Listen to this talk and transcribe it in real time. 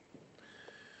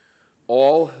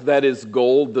All that is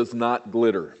gold does not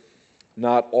glitter.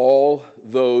 Not all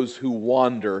those who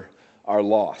wander are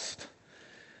lost.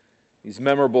 These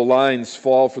memorable lines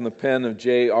fall from the pen of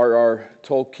J.R.R.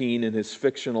 Tolkien in his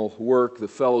fictional work, The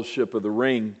Fellowship of the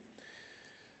Ring.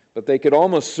 But they could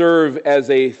almost serve as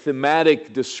a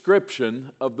thematic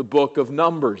description of the book of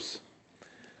Numbers.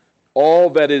 All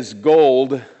that is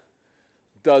gold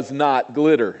does not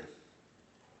glitter.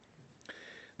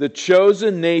 The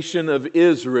chosen nation of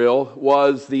Israel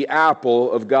was the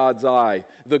apple of God's eye,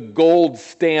 the gold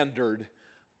standard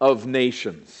of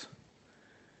nations.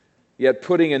 Yet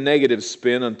putting a negative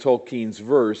spin on Tolkien's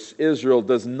verse, Israel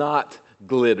does not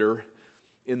glitter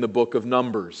in the book of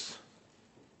Numbers.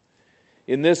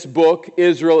 In this book,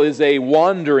 Israel is a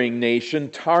wandering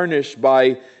nation tarnished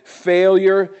by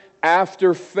failure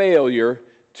after failure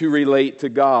to relate to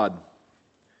God.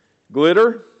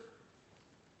 Glitter?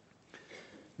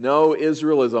 No,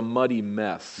 Israel is a muddy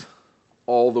mess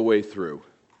all the way through.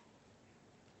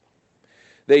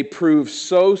 They prove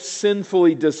so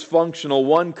sinfully dysfunctional,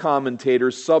 one commentator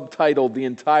subtitled the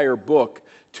entire book,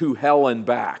 "To Hell and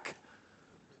Back."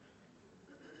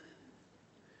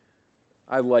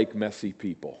 I like messy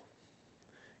people,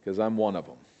 because I'm one of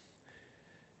them.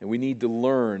 And we need to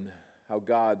learn how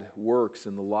God works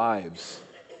in the lives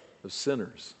of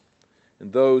sinners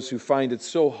and those who find it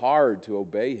so hard to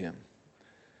obey Him.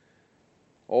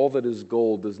 All that is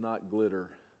gold does not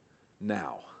glitter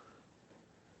now.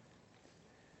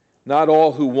 Not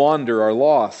all who wander are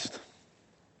lost.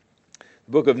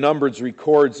 The book of Numbers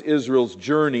records Israel's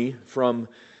journey from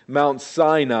Mount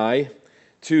Sinai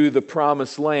to the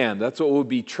Promised Land. That's what we'll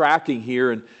be tracking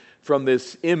here. And from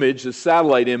this image, the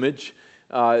satellite image,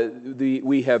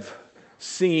 we have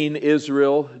seen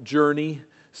Israel journey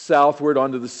southward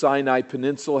onto the Sinai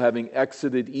Peninsula, having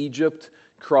exited Egypt,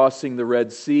 crossing the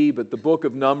Red Sea. But the book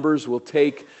of Numbers will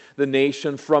take the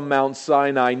nation from Mount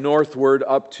Sinai northward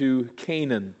up to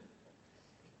Canaan.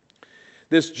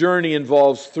 This journey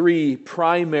involves three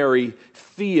primary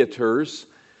theaters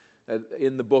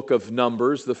in the book of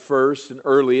Numbers, the first and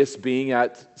earliest being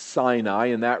at Sinai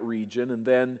in that region, and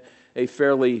then a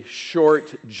fairly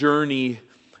short journey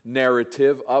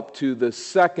narrative up to the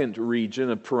second region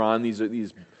of Paran.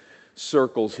 These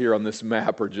circles here on this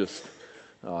map are just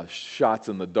shots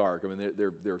in the dark. I mean,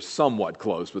 they're somewhat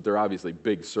close, but they're obviously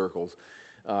big circles.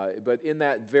 But in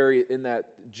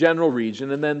that general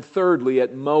region, and then thirdly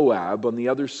at Moab on the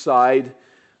other side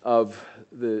of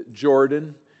the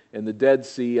Jordan and the Dead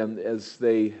Sea, and as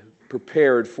they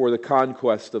prepared for the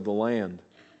conquest of the land.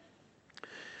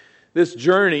 This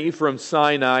journey from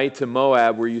Sinai to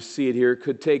Moab, where you see it here,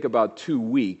 could take about 2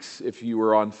 weeks if you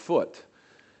were on foot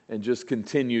and just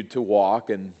continued to walk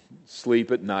and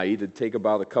sleep at night. It'd take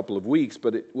about a couple of weeks,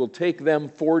 but it will take them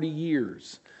 40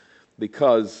 years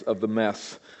because of the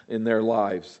mess in their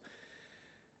lives.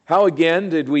 How again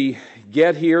did we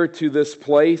get here to this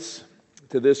place,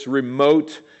 to this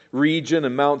remote region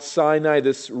in Mount Sinai,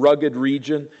 this rugged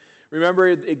region? Remember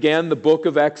again the book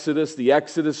of Exodus, the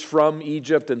Exodus from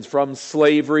Egypt and from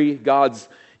slavery, God's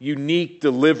unique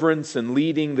deliverance and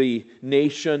leading the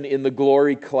nation in the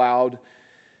glory cloud.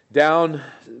 Down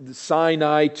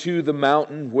Sinai to the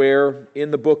mountain where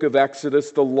in the book of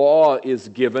Exodus the law is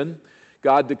given.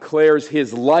 God declares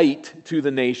His light to the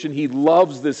nation. He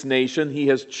loves this nation. He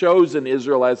has chosen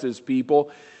Israel as His people.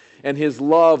 And His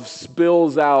love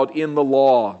spills out in the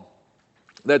law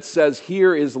that says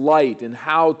here is light and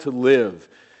how to live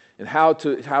and how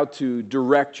to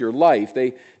direct your life.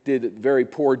 They did a very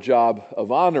poor job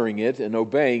of honoring it and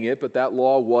obeying it, but that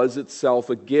law was itself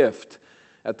a gift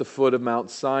at the foot of Mount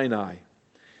Sinai.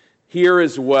 Here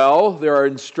as well, there are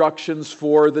instructions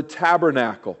for the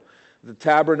tabernacle. The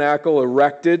tabernacle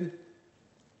erected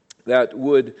that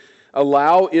would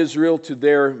allow Israel to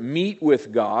there meet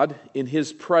with God in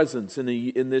His presence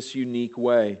in this unique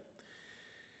way.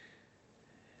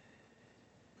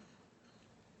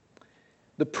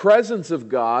 The presence of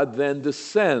God then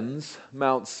descends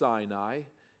Mount Sinai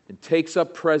and takes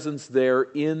up presence there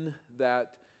in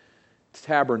that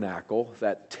tabernacle,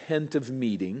 that tent of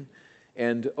meeting,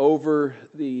 and over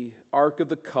the Ark of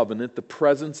the Covenant, the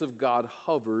presence of God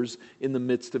hovers in the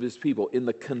midst of His people, in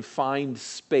the confined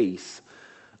space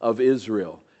of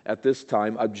Israel at this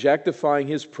time, objectifying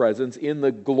His presence in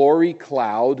the glory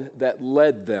cloud that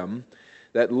led them,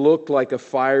 that looked like a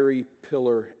fiery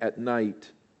pillar at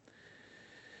night.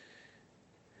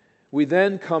 We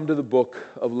then come to the book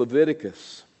of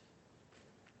Leviticus,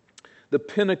 the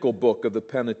pinnacle book of the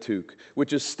Pentateuch,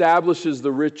 which establishes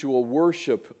the ritual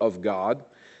worship of God.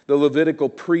 the Levitical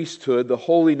priesthood, the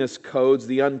holiness codes,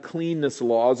 the uncleanness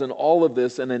laws, and all of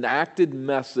this, an enacted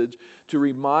message to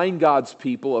remind God's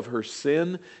people of her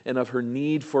sin and of her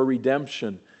need for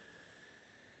redemption.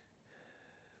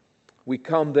 We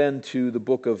come then to the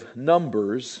book of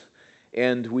Numbers,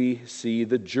 and we see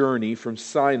the journey from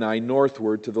Sinai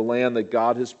northward to the land that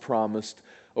God has promised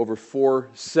over 4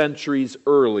 centuries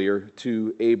earlier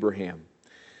to Abraham.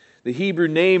 The Hebrew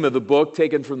name of the book,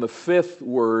 taken from the 5th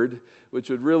word,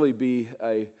 which would really be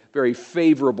a very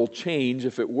favorable change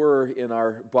if it were in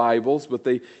our Bibles, but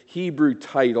the Hebrew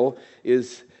title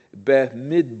is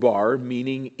Bemidbar,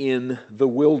 meaning in the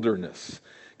wilderness.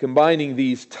 Combining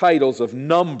these titles of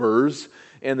Numbers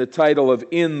and the title of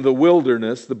In the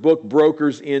Wilderness, the book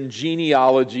brokers in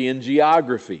genealogy and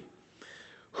geography.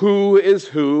 Who is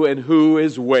who and who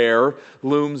is where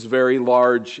looms very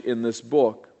large in this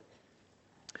book.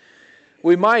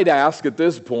 We might ask at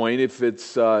this point if it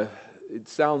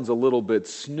sounds a little bit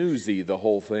snoozy, the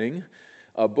whole thing.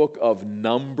 A book of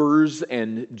numbers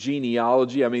and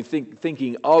genealogy. I mean,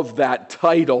 thinking of that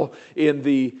title in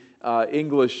the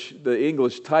English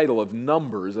title of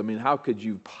Numbers. I mean, how could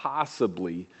you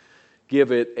possibly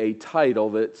give it a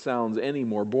title that sounds any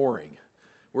more boring?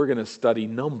 We're going to study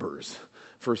numbers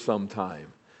for some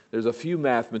time. There's a few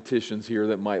mathematicians here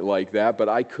that might like that, but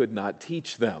I could not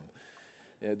teach them.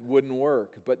 It wouldn't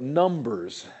work. But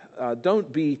Numbers,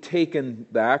 don't be taken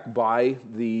back by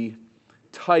the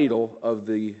title of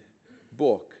the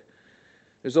book.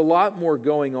 There's a lot more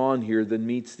going on here than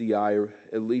meets the eye,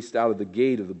 at least out of the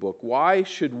gate of the book. Why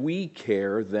should we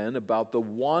care then about the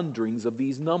wanderings of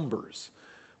these numbers?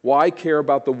 Why care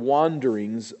about the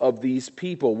wanderings of these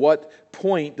people? What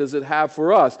point does it have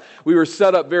for us? We were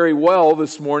set up very well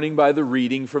this morning by the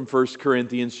reading from 1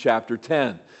 Corinthians chapter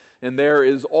 10. And there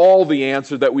is all the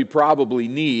answer that we probably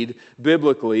need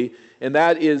biblically, and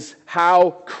that is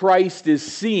how Christ is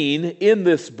seen in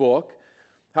this book,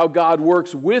 how God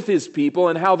works with His people,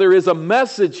 and how there is a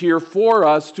message here for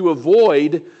us to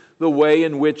avoid the way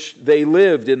in which they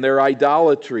lived in their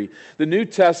idolatry. The New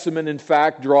Testament, in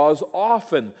fact, draws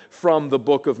often from the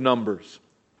book of Numbers.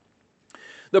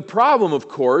 The problem, of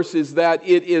course, is that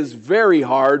it is very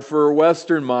hard for a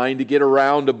Western mind to get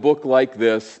around a book like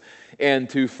this and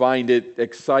to find it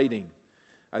exciting.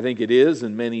 I think it is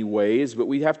in many ways, but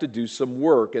we have to do some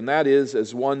work, and that is,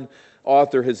 as one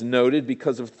author has noted,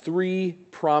 because of 3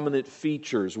 prominent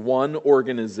features. 1,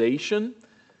 organization,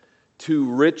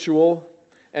 2, ritual,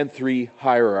 and 3,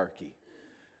 hierarchy.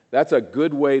 That's a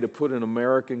good way to put an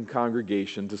American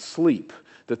congregation to sleep,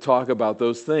 to talk about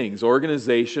those things.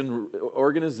 Organization,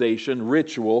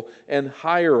 ritual, and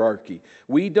hierarchy.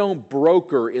 We don't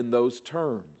broker in those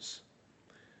terms.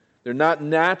 They're not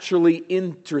naturally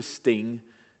interesting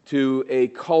to a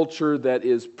culture that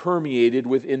is permeated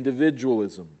with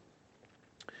individualism.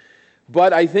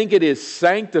 But I think it is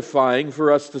sanctifying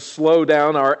for us to slow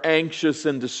down our anxious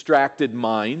and distracted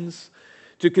minds,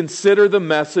 to consider the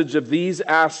message of these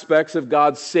aspects of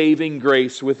God's saving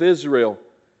grace with Israel.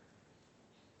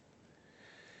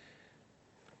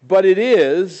 But it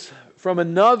is, from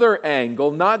another angle,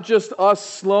 not just us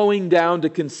slowing down to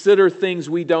consider things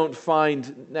we don't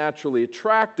find naturally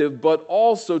attractive, but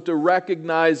also to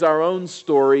recognize our own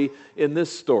story in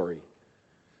this story.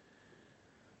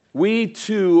 We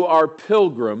too are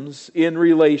pilgrims in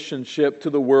relationship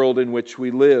to the world in which we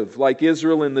live. Like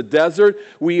Israel in the desert,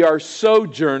 we are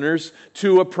sojourners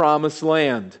to a promised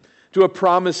land, to a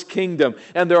promised kingdom.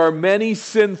 And there are many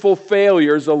sinful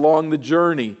failures along the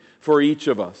journey for each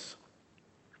of us.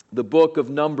 The book of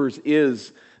Numbers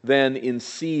is then in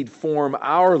seed form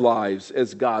our lives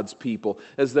as God's people,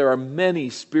 as there are many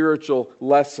spiritual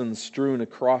lessons strewn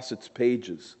across its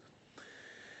pages.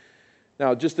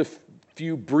 Now, just a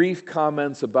few brief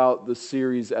comments about the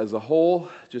series as a whole,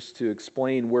 just to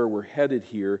explain where we're headed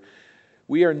here.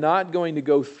 We are not going to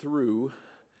go through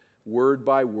word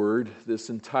by word this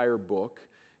entire book.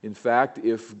 In fact,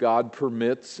 if God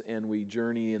permits and we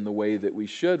journey in the way that we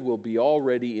should, we'll be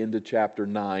already into chapter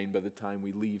 9 by the time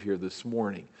we leave here this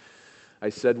morning. I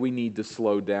said we need to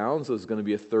slow down, so it's going to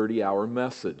be a 30-hour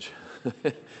message.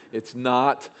 It's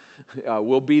not.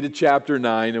 We'll be to chapter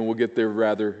 9 and we'll get there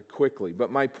rather quickly. But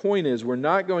my point is, we're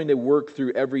not going to work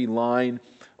through every line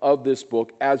of this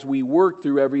book as we work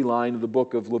through every line of the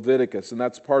book of Leviticus, and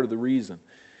that's part of the reason.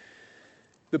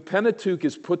 The Pentateuch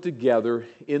is put together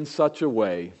in such a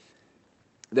way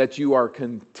that you are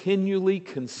continually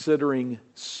considering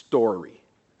story,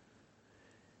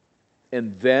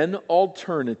 and then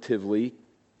alternatively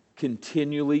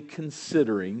continually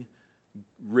considering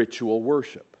ritual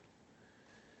worship.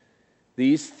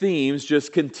 These themes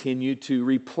just continue to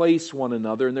replace one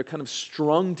another, and they're kind of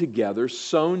strung together,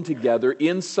 sewn together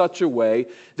in such a way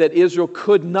that Israel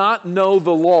could not know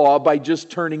the law by just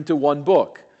turning to one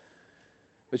book.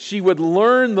 But she would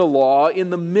learn the law in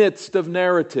the midst of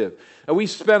narrative. And we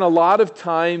spent a lot of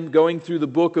time going through the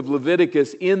book of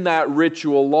Leviticus in that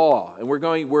ritual law. And we're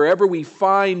going, wherever we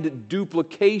find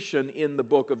duplication in the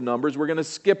book of Numbers, we're going to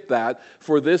skip that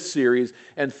for this series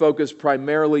and focus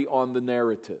primarily on the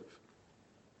narrative.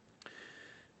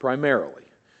 Primarily.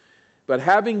 But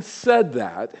having said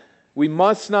that, we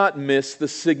must not miss the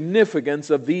significance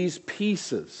of these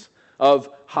pieces of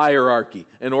hierarchy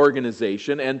and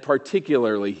organization, and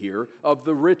particularly here, of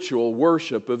the ritual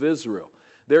worship of Israel.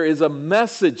 There is a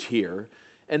message here,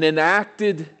 an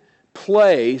enacted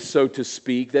play, so to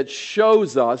speak, that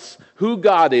shows us who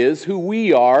God is, who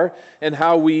we are, and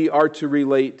how we are to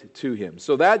relate to Him.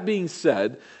 So that being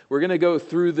said, we're going to go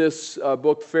through this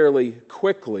book fairly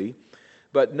quickly,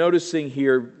 but noticing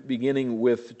here, beginning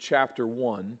with chapter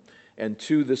 1 and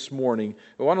 2 this morning,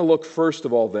 I want to look first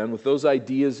of all then, with those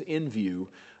ideas in view,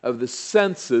 of the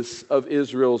census of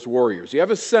Israel's warriors. You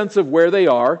have a sense of where they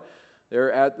are.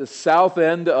 They're at the south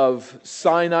end of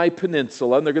Sinai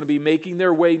Peninsula, and they're going to be making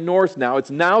their way north now.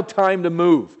 It's now time to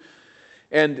move.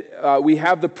 And we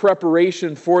have the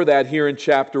preparation for that here in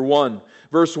chapter 1.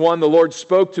 Verse 1, the Lord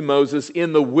spoke to Moses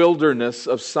in the wilderness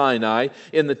of Sinai,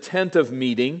 in the tent of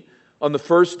meeting, on the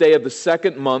first day of the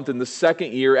second month in the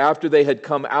second year after they had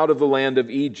come out of the land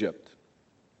of Egypt.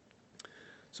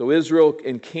 So Israel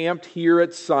encamped here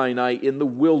at Sinai in the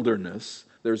wilderness.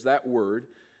 There's that word.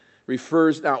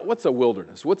 Refers, now what's a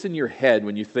wilderness? What's in your head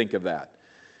when you think of that?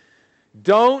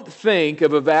 Don't think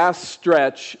of a vast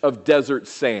stretch of desert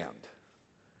sand.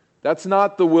 That's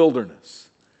not the wilderness.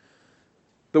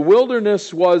 The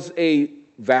wilderness was a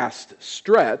vast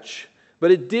stretch, but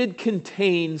it did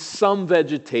contain some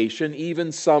vegetation,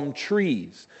 even some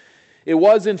trees. It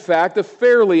was, in fact, a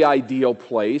fairly ideal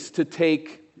place to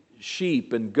take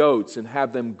sheep and goats and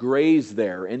have them graze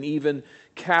there, and even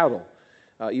cattle.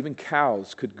 Even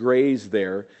cows could graze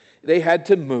there. They had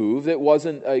to move. It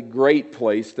wasn't a great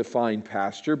place to find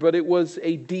pasture, but it was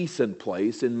a decent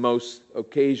place in most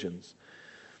occasions.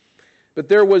 But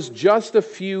there was just a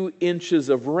few inches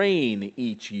of rain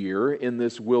each year in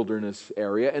this wilderness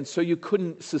area, and so you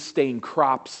couldn't sustain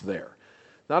crops there.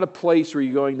 Not a place where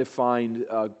you're going to find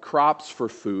crops for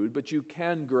food, but you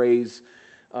can graze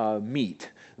meat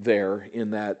there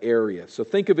in that area. So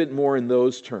think of it more in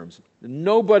those terms.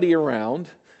 Nobody around,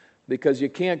 because you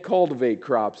can't cultivate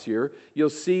crops here. You'll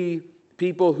see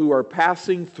people who are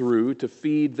passing through to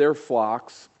feed their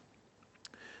flocks,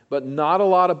 but not a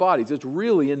lot of bodies. It's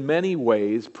really, in many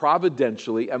ways,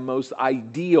 providentially, a most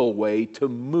ideal way to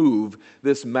move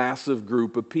this massive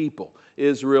group of people,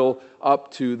 Israel,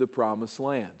 up to the Promised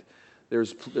Land.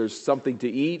 There's something to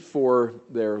eat for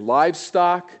their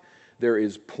livestock. There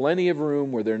is plenty of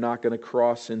room where they're not going to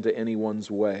cross into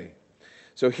anyone's way.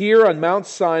 So here on Mount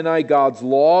Sinai, God's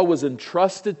law was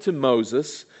entrusted to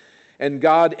Moses, and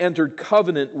God entered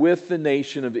covenant with the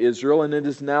nation of Israel, and it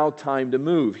is now time to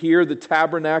move. Here, the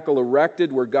tabernacle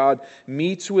erected where God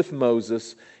meets with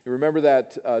Moses. You remember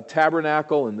that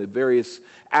tabernacle and the various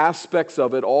aspects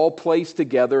of it all placed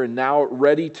together and now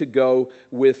ready to go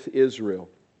with Israel.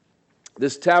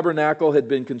 This tabernacle had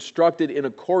been constructed in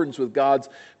accordance with God's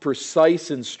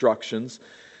precise instructions.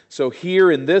 So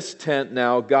here in this tent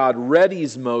now, God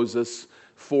readies Moses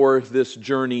for this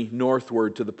journey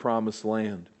northward to the Promised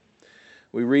Land.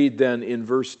 We read then in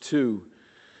verse 2,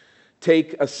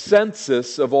 take a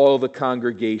census of all the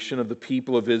congregation of the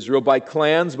people of Israel, by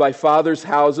clans, by fathers'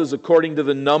 houses, according to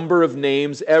the number of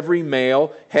names, every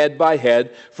male, head by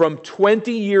head, from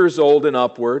 20 years old and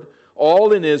upward,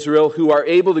 all in Israel who are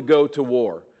able to go to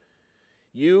war.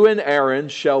 You and Aaron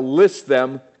shall list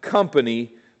them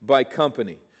company by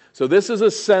company. So this is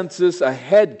a census, a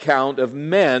head count of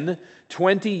men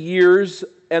 20 years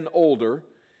and older,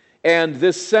 and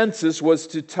this census was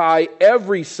to tie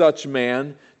every such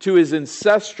man to his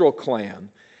ancestral clan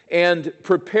and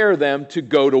prepare them to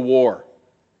go to war.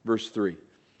 Verse 3.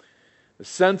 The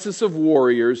census of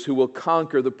warriors who will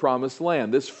conquer the Promised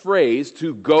Land. This phrase,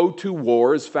 to go to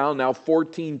war, is found now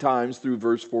 14 times through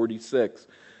verse 46.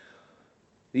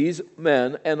 These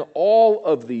men, and all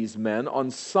of these men, on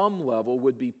some level,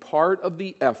 would be part of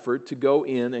the effort to go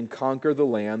in and conquer the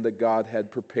land that God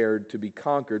had prepared to be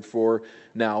conquered for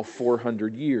now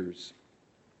 400 years.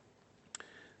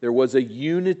 There was a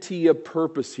unity of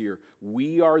purpose here.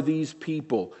 We are these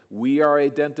people. We are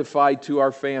identified to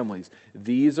our families.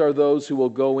 These are those who will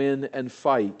go in and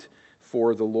fight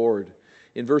for the Lord.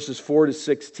 In verses 4 to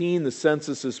 16, the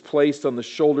census is placed on the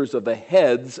shoulders of the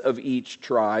heads of each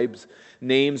tribe.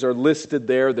 Names are listed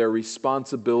there, their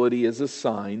responsibility is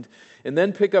assigned. And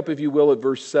then pick up, if you will, at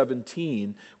verse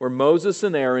 17, where Moses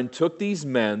and Aaron took these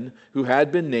men who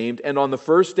had been named, and on the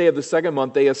first day of the second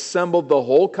month they assembled the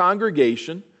whole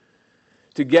congregation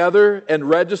together and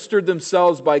registered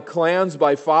themselves by clans,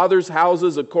 by fathers'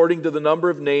 houses, according to the number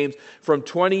of names, from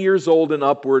 20 years old and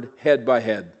upward, head by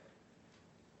head.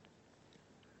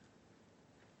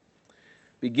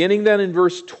 Beginning then in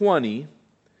verse 20,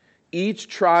 each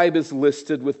tribe is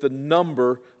listed with the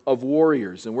number of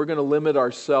warriors. And we're going to limit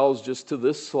ourselves just to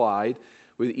this slide,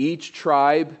 with each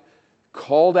tribe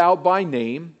called out by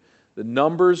name. The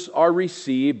numbers are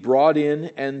received, brought in,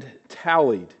 and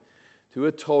tallied to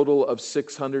a total of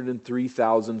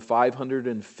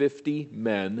 603,550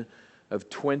 men of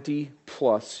 20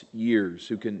 plus years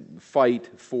who can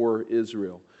fight for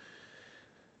Israel.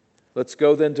 Let's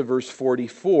go then to verse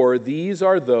 44. These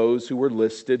are those who were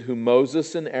listed, whom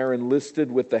Moses and Aaron listed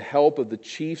with the help of the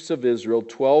chiefs of Israel,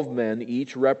 12 men,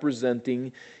 each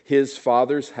representing his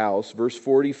father's house. Verse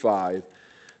 45.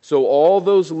 So all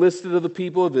those listed of the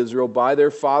people of Israel by their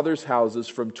fathers' houses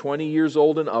from 20 years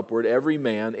old and upward, every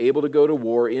man able to go to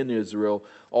war in Israel,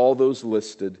 all those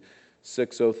listed,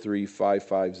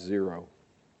 603,550.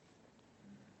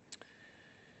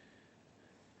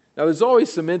 Now, there's always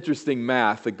some interesting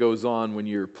math that goes on when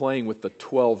you're playing with the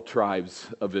 12 tribes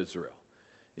of Israel.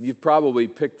 And you've probably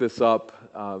picked this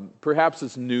up. Perhaps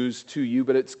it's news to you,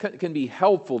 but it can be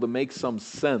helpful to make some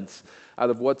sense out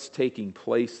of what's taking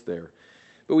place there.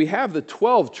 But we have the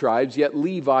 12 tribes, yet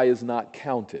Levi is not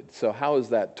counted. So how is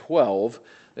that 12?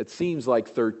 It seems like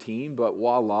 13, but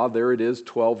voila, there it is,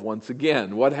 12 once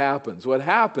again. What happens? What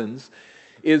happens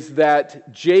is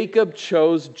that Jacob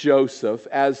chose Joseph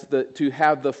to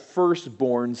have the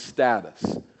firstborn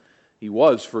status. He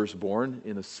was firstborn,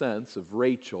 in a sense, of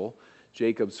Rachel,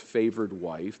 Jacob's favored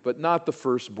wife, but not the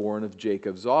firstborn of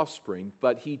Jacob's offspring.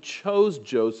 But he chose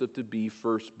Joseph to be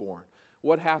firstborn.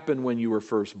 What happened when you were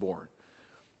firstborn?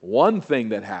 One thing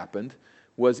that happened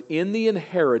was, in the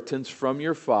inheritance from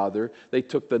your father, they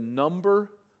took the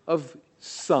number of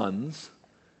sons,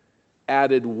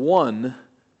 added one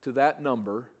to that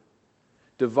number,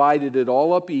 divided it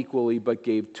all up equally, but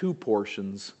gave 2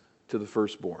 portions to the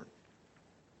firstborn.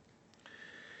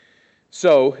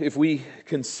 So, if we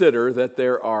consider that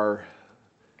there are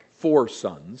 4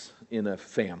 sons in a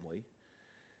family,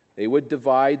 they would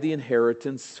divide the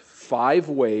inheritance 5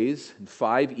 ways in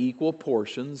 5 equal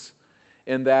portions,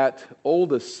 and that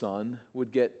oldest son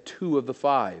would get 2 of the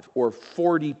 5, or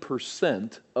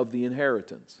 40% of the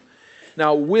inheritance.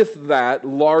 Now, with that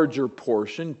larger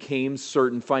portion came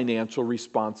certain financial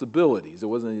responsibilities. It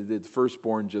wasn't that the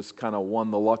firstborn just kind of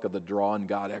won the luck of the draw and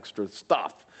got extra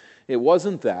stuff. It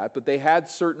wasn't that, but they had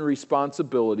certain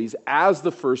responsibilities as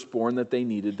the firstborn that they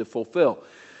needed to fulfill.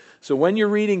 So when you're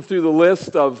reading through the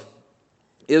list of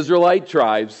Israelite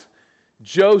tribes,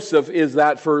 Joseph is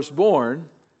that firstborn,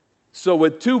 so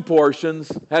with 2 portions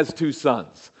has 2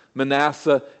 sons,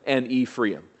 Manasseh and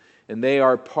Ephraim. And they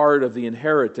are part of the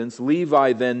inheritance.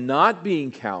 Levi then not being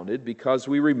counted, because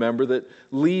we remember that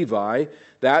Levi,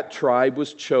 that tribe,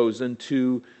 was chosen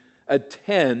to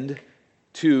attend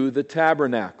to the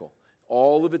tabernacle.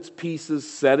 All of its pieces,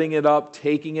 setting it up,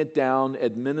 taking it down,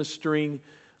 administering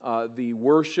the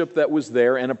worship that was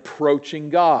there, and approaching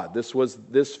God.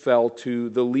 This fell to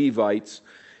the Levites,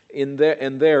 and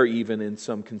there even in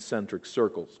some concentric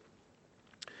circles.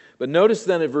 But notice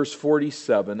then at verse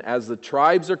 47, as the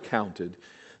tribes are counted,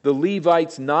 the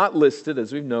Levites not listed,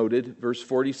 as we've noted, verse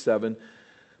 47,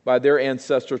 by their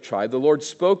ancestral tribe, the Lord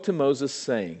spoke to Moses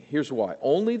saying, here's why,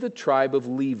 only the tribe of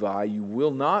Levi you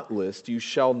will not list, you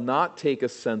shall not take a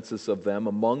census of them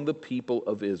among the people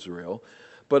of Israel,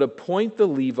 but appoint the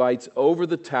Levites over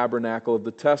the tabernacle of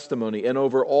the testimony, and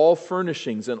over all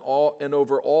furnishings, and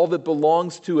over all that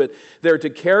belongs to it. They're to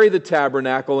carry the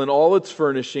tabernacle and all its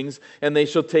furnishings, and they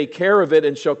shall take care of it,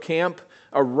 and shall camp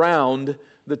around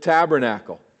the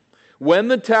tabernacle. When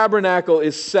the tabernacle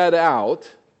is to set out,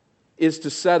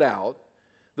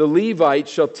 the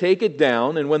Levites shall take it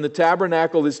down, and when the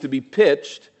tabernacle is to be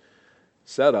pitched,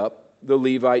 set up, the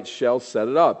Levites shall set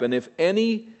it up. And if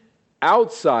any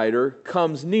outsider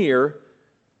comes near,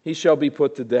 he shall be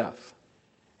put to death.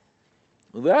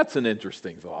 Well, that's an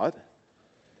interesting thought.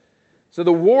 So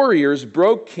the warriors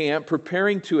broke camp,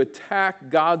 preparing to attack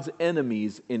God's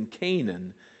enemies in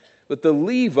Canaan, but the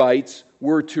Levites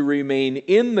were to remain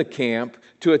in the camp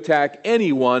to attack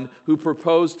anyone who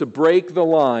proposed to break the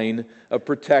line of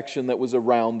protection that was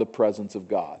around the presence of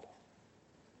God.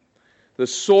 The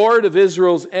sword of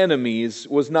Israel's enemies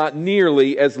was not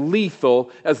nearly as lethal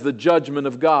as the judgment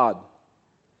of God.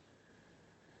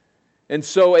 And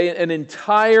so an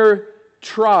entire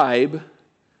tribe,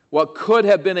 what could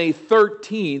have been a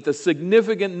 13th, a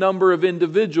significant number of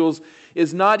individuals,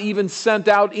 is not even sent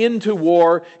out into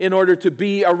war in order to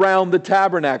be around the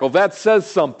tabernacle. That says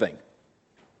something.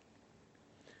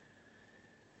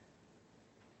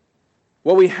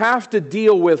 What we have to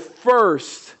deal with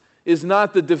first is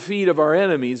not the defeat of our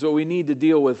enemies. What we need to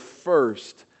deal with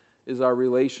first is our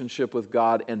relationship with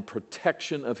God and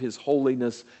protection of His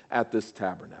holiness at this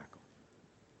tabernacle.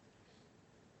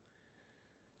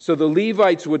 So the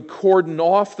Levites would cordon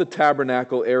off the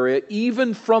tabernacle area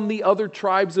even from the other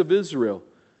tribes of Israel,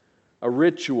 a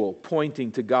ritual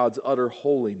pointing to God's utter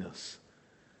holiness,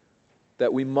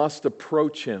 that we must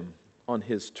approach Him on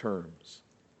His terms.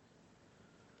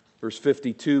 Verse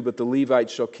 52, but the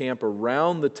Levites shall camp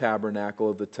around the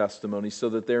tabernacle of the testimony so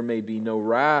that there may be no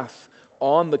wrath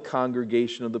on the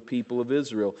congregation of the people of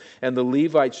Israel. And the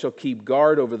Levites shall keep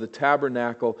guard over the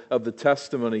tabernacle of the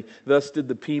testimony. Thus did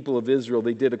the people of Israel.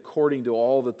 They did according to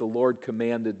all that the Lord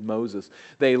commanded Moses.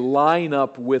 They line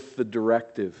up with the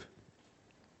directive.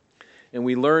 And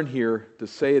we learn here, to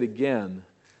say it again,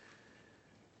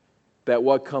 that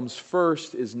what comes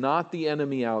first is not the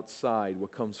enemy outside.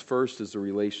 What comes first is a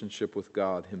relationship with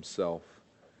God Himself.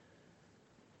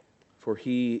 For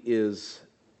He is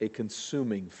a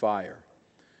consuming fire.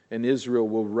 And Israel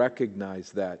will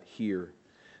recognize that here.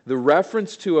 The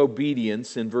reference to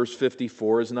obedience in verse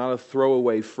 54 is not a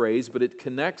throwaway phrase, but it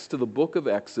connects to the book of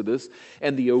Exodus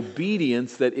and the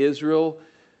obedience that Israel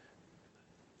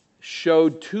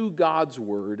showed to God's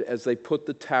word as they put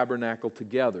the tabernacle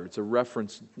together. It's a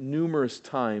reference numerous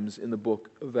times in the book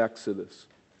of Exodus.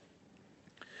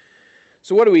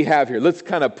 So what do we have here? Let's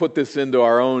kind of put this into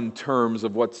our own terms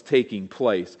of what's taking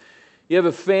place. You have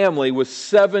a family with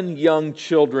 7 young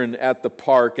children at the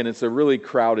park, and it's a really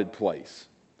crowded place.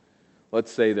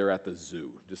 Let's say they're at the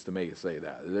zoo, just to make it say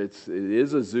that. It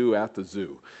is a zoo at the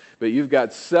zoo. But you've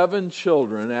got 7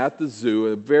 children at the zoo,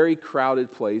 a very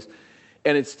crowded place,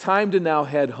 and it's time to now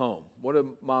head home. What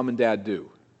do mom and dad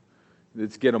do?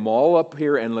 Let's get them all up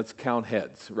here and let's count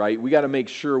heads, right? We got to make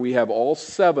sure we have all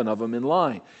 7 of them in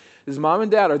line. Is mom and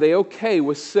dad, are they okay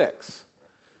with 6?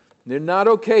 They're not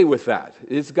okay with that.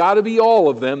 It's got to be all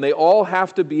of them. They all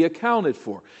have to be accounted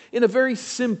for. In a very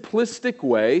simplistic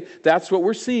way, that's what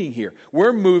we're seeing here.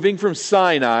 We're moving from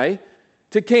Sinai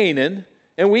to Canaan,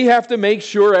 and we have to make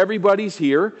sure everybody's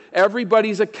here,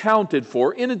 everybody's accounted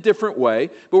for in a different way,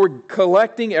 but we're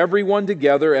collecting everyone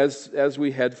together as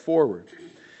we head forward.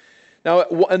 Now,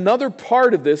 another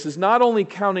part of this is not only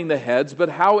counting the heads, but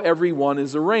how everyone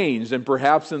is arranged. And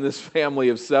perhaps in this family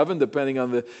of 7, depending on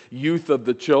the youth of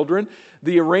the children,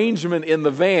 the arrangement in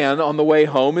the van on the way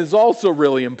home is also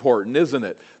really important, isn't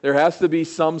it? There has to be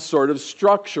some sort of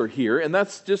structure here, and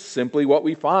that's just simply what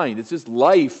we find. It's just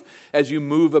life as you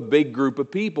move a big group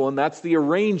of people, and that's the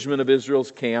arrangement of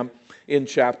Israel's camp in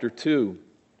chapter 2.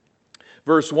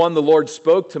 Verse 1, the Lord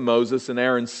spoke to Moses and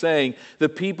Aaron, saying, the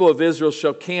people of Israel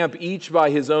shall camp each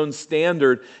by his own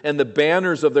standard, and the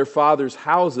banners of their fathers'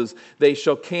 houses. They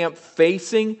shall camp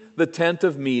facing the tent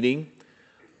of meeting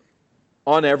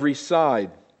on every side.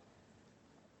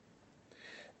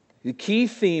 The key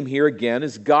theme here again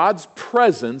is God's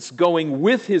presence going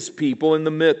with His people in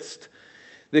the midst.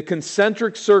 The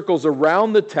concentric circles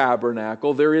around the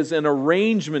tabernacle, there is an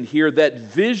arrangement here that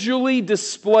visually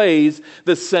displays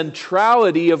the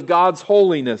centrality of God's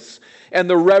holiness and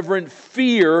the reverent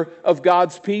fear of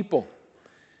God's people.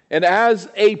 And as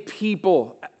a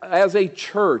people, as a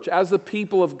church, as the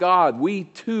people of God, we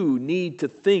too need to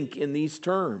think in these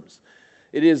terms.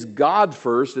 It is God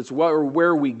first, it's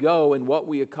where we go and what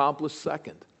we accomplish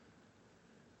second.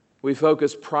 We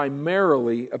focus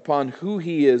primarily upon who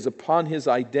He is, upon His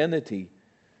identity.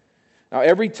 Now,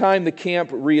 every time the camp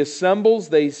reassembles,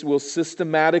 they will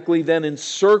systematically then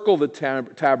encircle the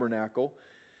tabernacle,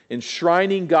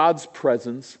 enshrining God's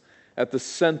presence at the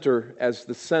center, as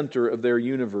the center of their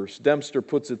universe. Dempster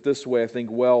puts it this way, I think,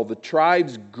 well, the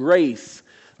tribes grace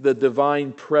the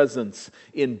divine presence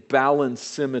in balanced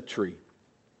symmetry.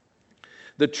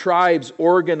 The tribes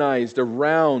organized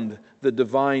around the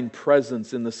divine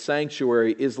presence in the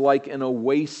sanctuary is like an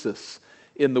oasis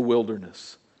in the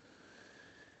wilderness.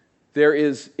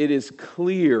 It is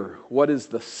clear what is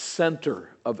the center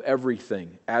of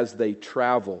everything as they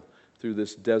travel through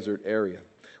this desert area.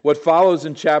 What follows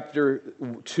in chapter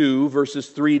 2, verses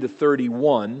 3 to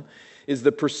 31, is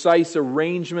the precise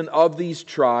arrangement of these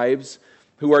tribes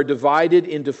who are divided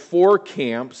into 4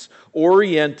 camps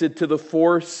oriented to the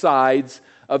 4 sides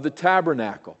of the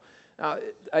tabernacle.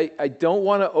 I don't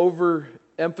want to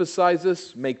overemphasize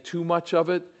this, make too much of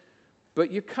it,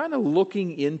 but you're kind of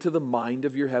looking into the mind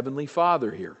of your Heavenly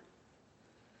Father here.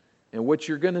 And what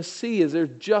you're going to see is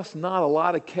there's just not a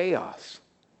lot of chaos.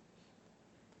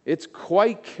 It's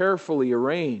quite carefully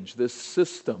arranged. This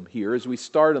system here, as we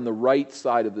start on the right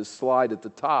side of this slide at the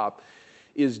top,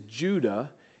 is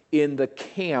Judah in the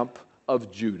camp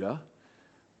of Judah,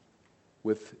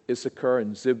 with Issachar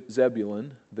and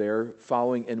Zebulun there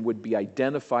following, and would be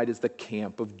identified as the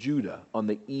camp of Judah on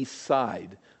the east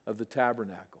side of the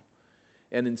tabernacle.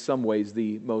 And in some ways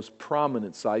the most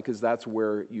prominent side, because that's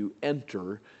where you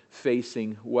enter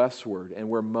facing westward, and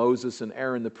where Moses and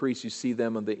Aaron the priests, you see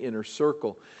them in the inner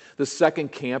circle. The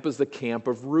second camp is the camp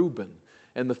of Reuben,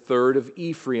 and the third of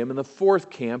Ephraim, and the fourth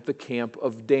camp, the camp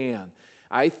of Dan.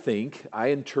 I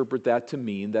interpret that to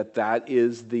mean that that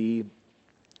is the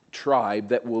tribe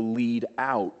that will lead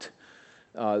out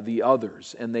the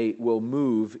others, and they will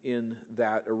move in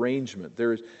that arrangement.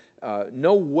 There's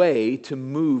no way to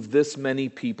move this many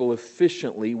people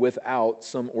efficiently without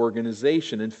some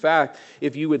organization. In fact,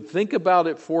 if you would think about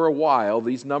it for a while,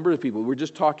 these number of people, we're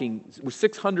just talking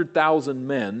 600,000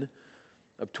 men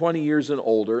of 20 years and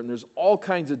older, and there's all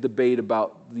kinds of debate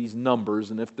about these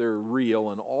numbers and if they're real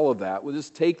and all of that. We'll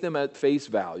just take them at face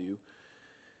value.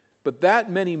 But that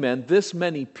many men, this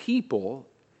many people,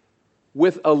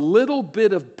 with a little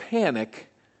bit of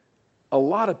panic, a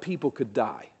lot of people could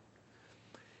die.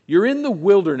 You're in the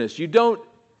wilderness. You don't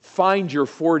find your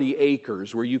 40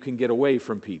 acres where you can get away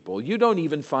from people. You don't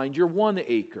even find your 1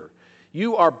 acre.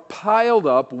 You are piled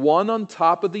up one on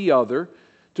top of the other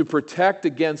to protect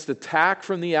against attack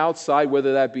from the outside,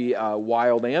 whether that be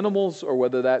wild animals or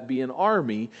whether that be an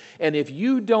army. And if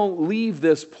you don't leave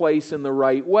this place in the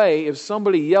right way, if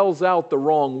somebody yells out the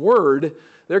wrong word,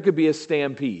 there could be a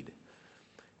stampede.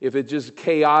 If it's just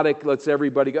chaotic, lets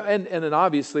everybody go. And then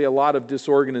obviously a lot of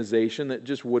disorganization that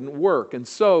just wouldn't work. And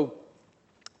so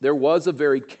there was a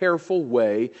very careful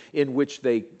way in which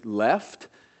they left,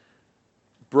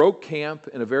 broke camp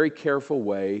in a very careful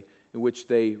way in which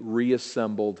they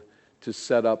reassembled to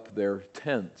set up their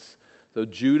tents. So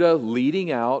Judah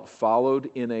leading out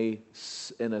followed in a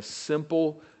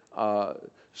simple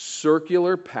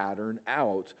circular pattern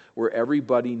out where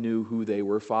everybody knew who they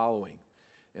were following.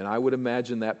 And I would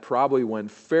imagine that probably went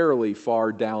fairly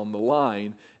far down the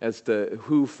line as to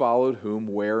who followed whom,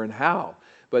 where, and how.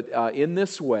 But in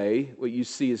this way, what you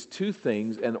see is two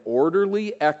things: an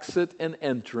orderly exit and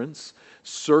entrance,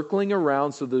 circling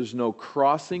around so there's no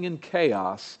crossing and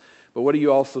chaos. But what do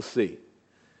you also see?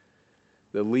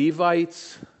 The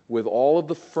Levites with all of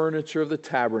the furniture of the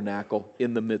tabernacle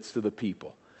in the midst of the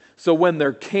people. So when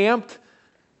they're camped,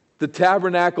 the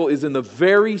tabernacle is in the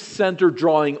very center,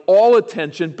 drawing all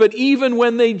attention. But even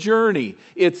when they journey,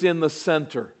 it's in the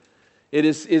center. It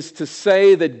is to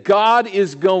say that God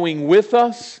is going with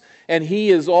us, and He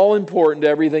is all important to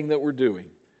everything that we're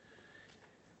doing.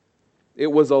 It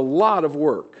was a lot of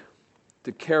work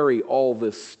to carry all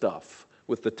this stuff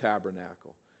with the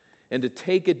tabernacle, and to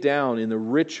take it down in the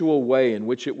ritual way in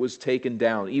which it was taken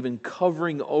down, even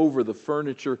covering over the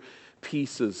furniture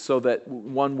pieces so that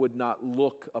one would not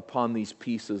look upon these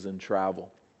pieces and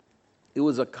travel. It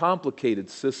was a complicated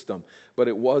system, but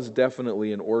it was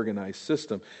definitely an organized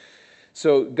system.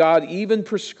 So God even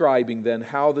prescribing then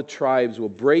how the tribes will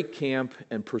break camp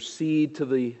and proceed to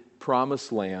the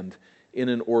promised land in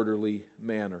an orderly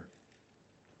manner.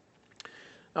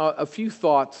 Now, a few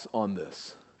thoughts on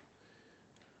this.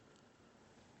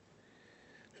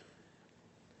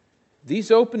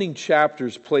 These opening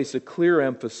chapters place a clear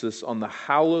emphasis on the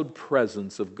hallowed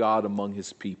presence of God among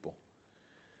His people.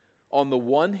 On the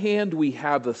one hand, we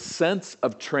have the sense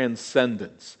of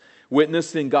transcendence,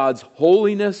 witnessed in God's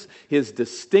holiness, His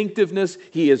distinctiveness.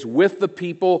 He is with the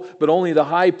people, but only the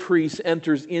high priest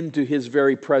enters into His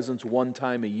very presence one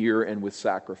time a year and with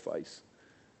sacrifice.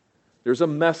 There's a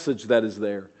message that is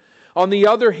there. On the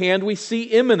other hand, we see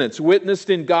immanence, witnessed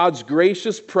in God's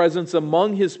gracious presence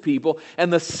among His people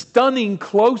and the stunning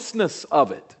closeness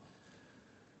of it.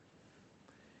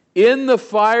 In the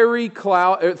fiery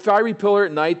pillar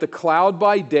at night, the cloud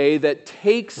by day that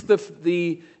takes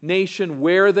the nation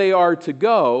where they are to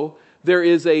go, there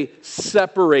is a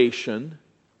separation.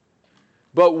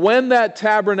 But when that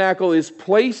tabernacle is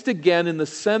placed again in the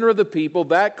center of the people,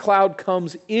 that cloud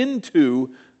comes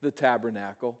into the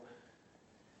tabernacle.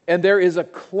 And there is a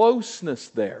closeness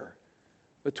there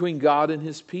between God and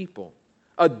His people,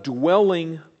 a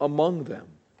dwelling among them.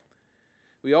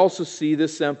 We also see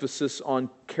this emphasis on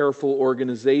careful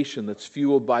organization that's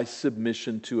fueled by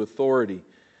submission to authority.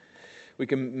 We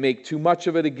can make too much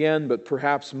of it again, but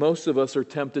perhaps most of us are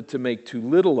tempted to make too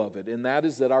little of it, and that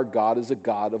is that our God is a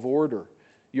God of order.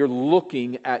 You're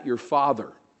looking at your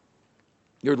Father.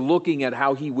 You're looking at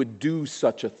how He would do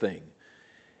such a thing.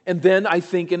 And then I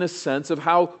think in a sense of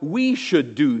how we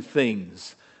should do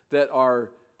things that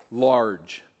are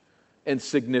large and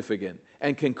significant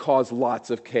and can cause lots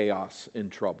of chaos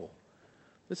and trouble.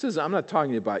 I'm not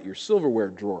talking about your silverware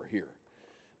drawer here,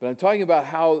 but I'm talking about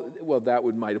how, well, that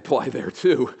might apply there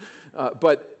too.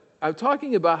 But I'm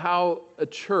talking about how a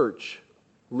church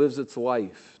lives its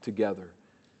life together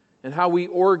and how we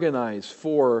organize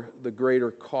for the greater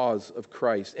cause of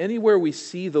Christ. Anywhere we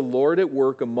see the Lord at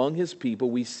work among His people,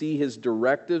 we see His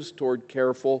directives toward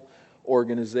careful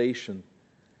organization.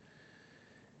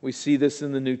 We see this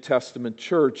in the New Testament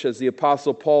church as the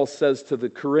Apostle Paul says to the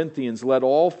Corinthians, "Let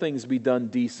all things be done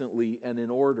decently and in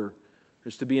order."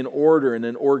 There's to be an order and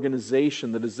an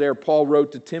organization that is there. Paul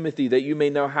wrote to Timothy that you may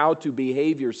know how to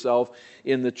behave yourself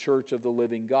in the church of the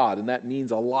living God. And that means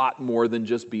a lot more than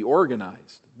just be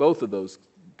organized. Both of those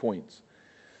points.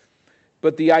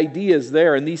 But the idea is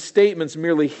there, and these statements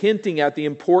merely hinting at the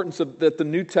importance that the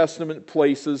New Testament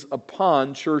places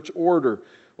upon church order,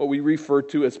 what we refer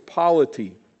to as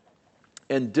polity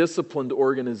and disciplined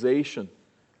organization.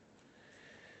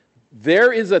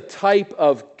 There is a type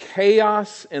of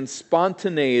chaos and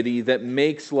spontaneity that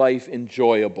makes life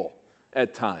enjoyable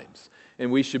at times. And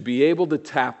we should be able to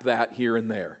tap that here and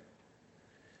there.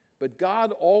 But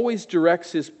God always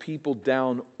directs His people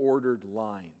down ordered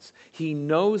lines. He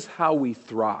knows how we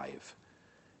thrive.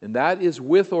 And that is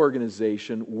with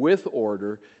organization, with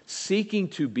order, seeking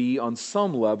to be on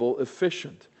some level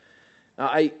efficient. Now,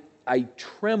 I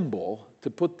tremble to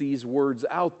put these words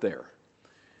out there,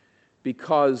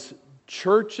 because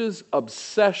church's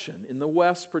obsession, in the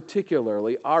West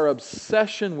particularly, our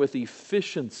obsession with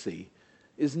efficiency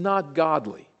is not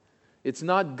godly. It's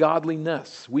not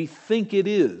godliness. We think it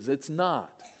is. It's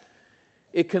not.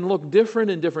 It can look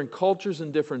different in different cultures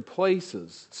and different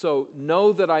places. So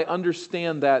know that I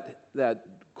understand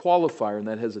that qualifier and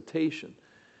that hesitation.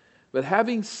 But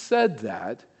having said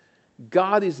that,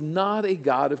 God is not a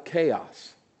God of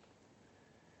chaos.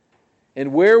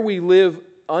 And where we live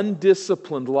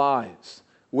undisciplined lives,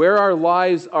 where our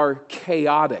lives are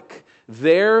chaotic,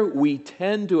 there we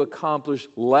tend to accomplish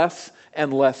less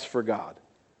and less for God.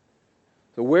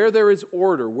 So where there is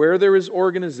order, where there is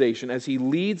organization, as He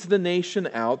leads the nation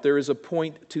out, there is a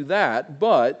point to that.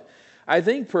 But I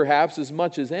think perhaps as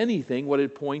much as anything, what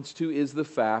it points to is the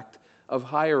fact of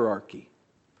hierarchy,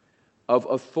 of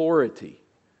authority,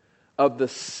 of the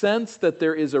sense that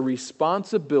there is a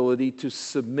responsibility to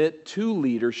submit to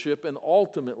leadership and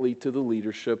ultimately to the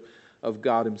leadership of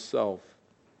God Himself.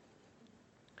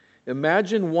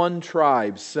 Imagine one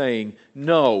tribe saying,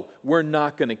 "No, we're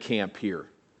not going to camp here.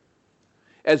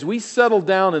 As we settle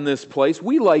down in this place,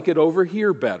 we like it over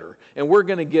here better, and we're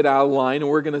going to get out of line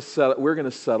and we're going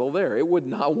to settle there." It would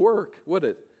not work, would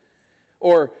it?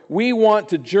 Or, "We want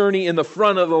to journey in the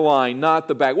front of the line, not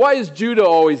the back. Why does Judah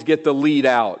always get the lead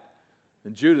out?"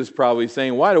 And Judah's probably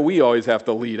saying, "Why do we always have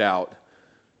to lead out?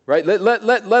 Right? Let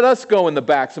us go in the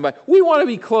back. Somebody. We want to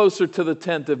be closer to the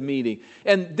tent of meeting."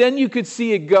 And then you could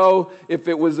see it go, if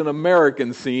it was an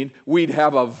American scene, we'd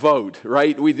have a vote,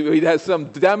 right? We'd have some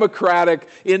democratic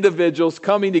individuals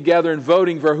coming together and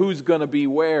voting for who's going to be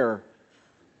where.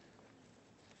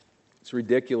 It's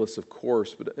ridiculous, of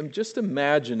course, but just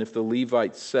imagine if the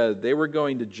Levites said they were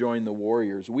going to join the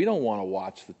warriors. "We don't want to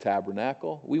watch the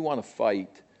tabernacle. We want to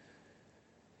fight.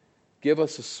 Give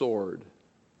us a sword.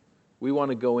 We want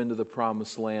to go into the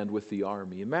promised land with the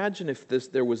army." Imagine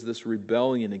if there was this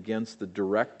rebellion against the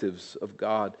directives of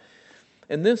God.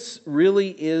 And this really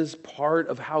is part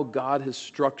of how God has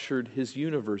structured His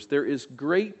universe. There is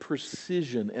great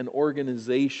precision and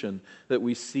organization that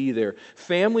we see there.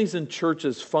 Families and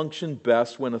churches function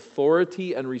best when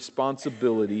authority and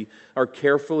responsibility are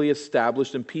carefully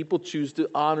established and people choose to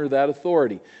honor that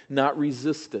authority, not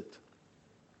resist it.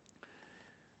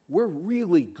 We're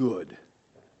really good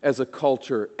as a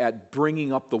culture at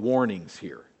bringing up the warnings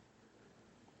here.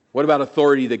 What about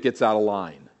authority that gets out of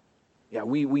line? Yeah,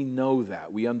 we know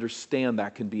that. We understand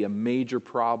that can be a major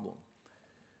problem.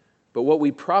 But what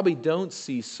we probably don't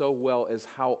see so well is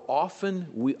how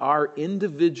often our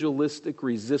individualistic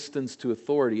resistance to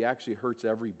authority actually hurts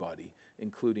everybody,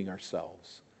 including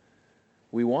ourselves.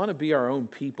 We want to be our own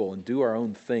people and do our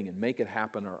own thing and make it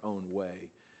happen our own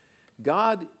way.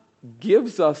 God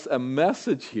gives us a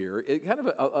message here, it kind of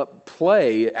a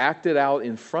play acted out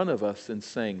in front of us and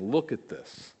saying, "Look at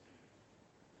this.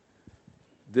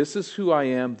 This is who I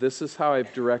am. This is how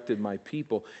I've directed my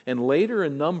people. And later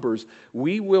in Numbers,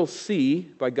 we will see,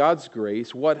 by God's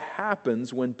grace, what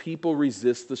happens when people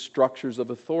resist the structures of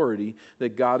authority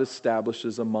that God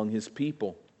establishes among His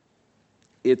people.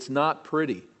 It's not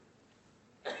pretty.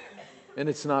 And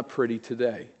it's not pretty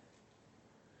today.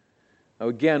 Now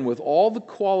again, with all the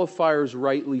qualifiers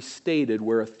rightly stated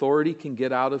where authority can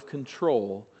get out of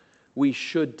control, we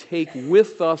should take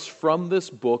with us from this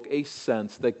book a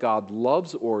sense that God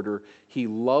loves order, He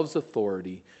loves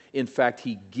authority. In fact,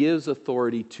 He gives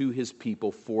authority to His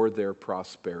people for their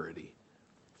prosperity,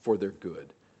 for their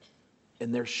good.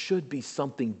 And there should be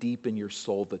something deep in your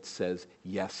soul that says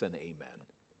yes and amen.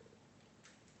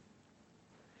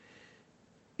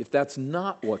 If that's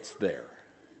not what's there,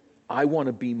 I want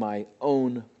to be my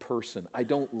own person. I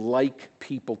don't like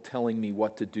people telling me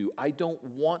what to do. I don't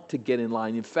want to get in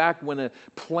line. In fact, when a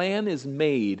plan is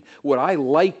made, what I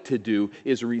like to do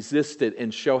is resist it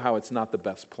and show how it's not the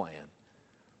best plan.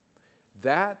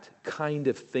 That kind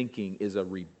of thinking is a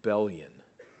rebellion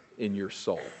in your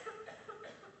soul.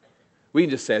 We can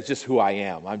just say, it's just who I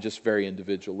am. I'm just very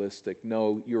individualistic.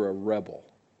 No, you're a rebel.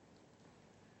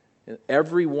 And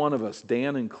every one of us,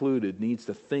 Dan included, needs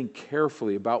to think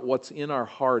carefully about what's in our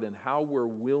heart and how we're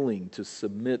willing to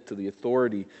submit to the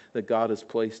authority that God has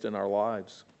placed in our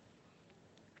lives.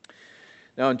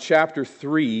 Now in chapter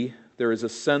 3, there is a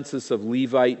census of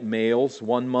Levite males,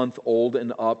 1 month old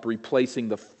and up, replacing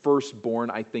the firstborn,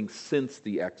 I think, since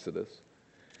the Exodus.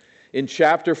 In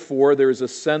chapter 4, there is a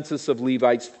census of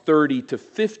Levites 30 to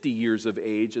 50 years of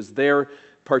age, as their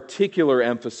particular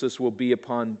emphasis will be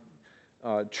upon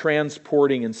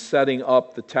transporting and setting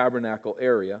up the tabernacle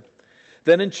area.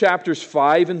 Then in chapters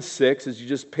 5 and 6, as you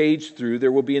just page through,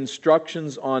 there will be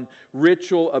instructions on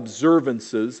ritual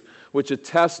observances which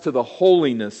attest to the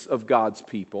holiness of God's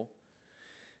people.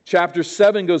 Chapter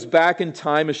 7 goes back in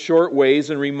time a short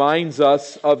ways and reminds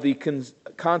us of the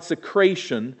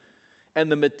consecration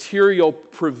and the material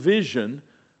provision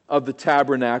of the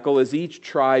tabernacle as each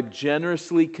tribe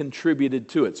generously contributed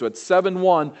to it. So at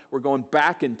 7:1, we're going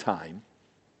back in time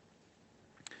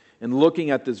and looking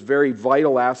at this very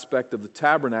vital aspect of the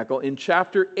tabernacle. In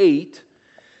chapter 8,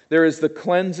 there is the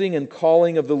cleansing and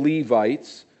calling of the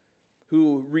Levites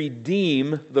who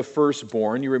redeem the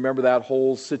firstborn. You remember that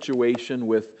whole situation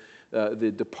with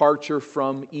the departure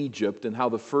from Egypt and how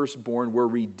the firstborn were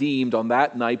redeemed on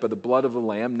that night by the blood of the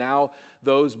Lamb. Now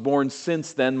those born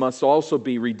since then must also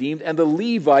be redeemed, and the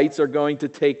Levites are going to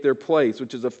take their place,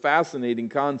 which is a fascinating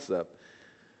concept.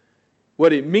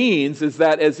 What it means is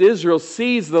that as Israel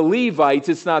sees the Levites,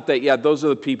 it's not that, those are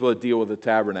the people that deal with the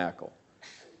tabernacle.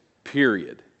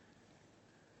 Period.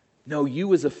 No,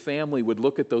 you as a family would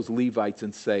look at those Levites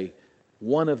and say,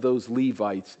 one of those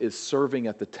Levites is serving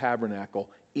at the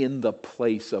tabernacle in the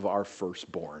place of our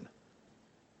firstborn.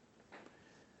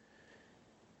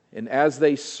 And as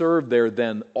they served there,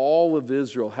 then all of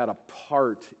Israel had a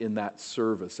part in that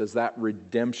service as that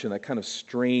redemption, that kind of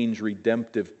strange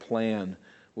redemptive plan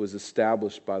was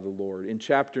established by the Lord. In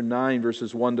chapter 9,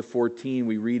 verses 1 to 14,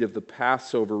 we read of the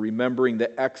Passover, remembering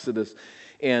the Exodus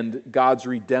and God's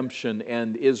redemption,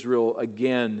 and Israel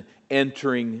again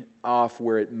entering off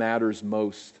where it matters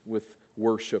most with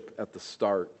worship at the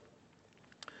start.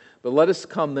 But let us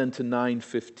come then to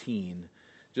 9:15,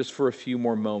 just for a few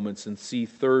more moments, and see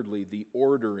thirdly the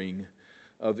ordering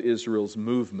of Israel's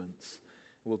movements.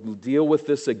 We'll deal with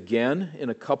this again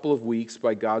in a couple of weeks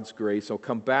by God's grace. I'll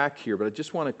come back here, but I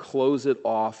just want to close it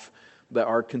off,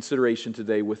 our consideration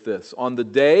today, with this. On the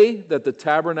day that the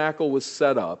tabernacle was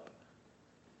set up,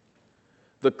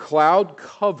 the cloud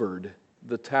covered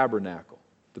the tabernacle.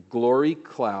 The glory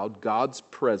cloud, God's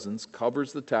presence,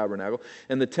 covers the tabernacle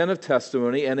and the tent of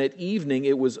testimony, and at evening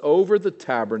it was over the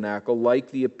tabernacle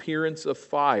like the appearance of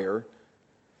fire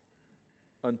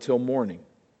until morning.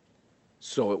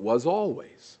 So it was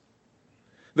always.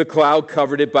 The cloud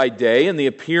covered it by day, and the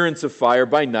appearance of fire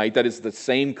by night, that is the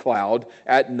same cloud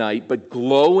at night, but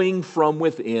glowing from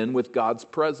within with God's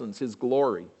presence, His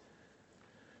glory.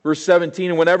 Verse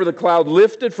 17, and whenever the cloud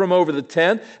lifted from over the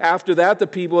tent, after that the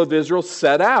people of Israel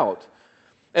set out.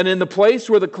 And in the place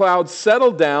where the cloud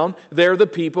settled down, there the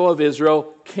people of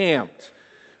Israel camped.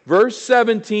 Verse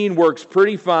 17 works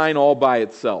pretty fine all by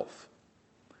itself.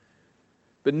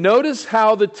 But notice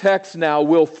how the text now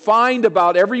will find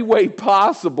about every way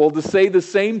possible to say the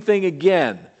same thing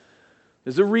again.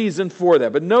 There's a reason for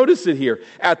that. But notice it here.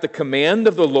 At the command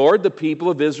of the Lord, the people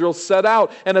of Israel set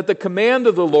out. And at the command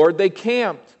of the Lord, they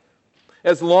camped.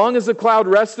 As long as the cloud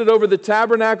rested over the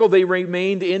tabernacle, they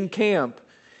remained in camp.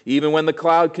 Even when the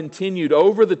cloud continued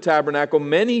over the tabernacle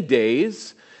many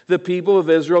days, the people of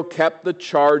Israel kept the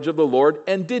charge of the Lord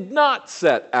and did not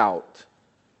set out.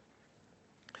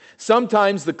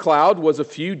 Sometimes the cloud was a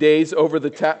few days over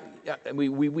the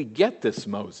we get this,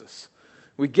 Moses.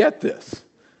 We get this.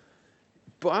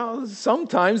 Well,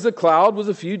 sometimes the cloud was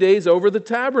a few days over the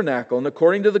tabernacle, and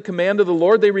according to the command of the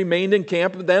Lord, they remained in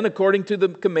camp, and then according to the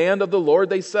command of the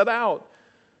Lord, they set out.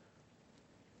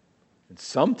 And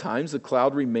sometimes the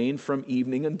cloud remained from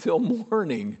evening until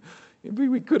morning.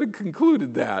 We could have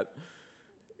concluded that.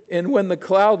 And when the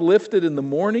cloud lifted in the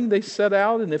morning, they set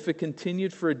out, and if it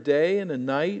continued for a day and a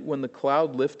night, when the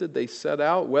cloud lifted, they set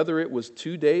out, whether it was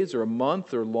 2 days or a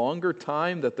month or longer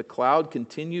time that the cloud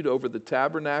continued over the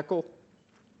tabernacle,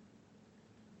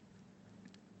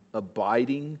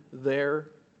 abiding there.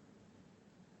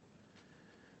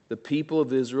 The people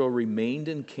of Israel remained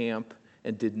in camp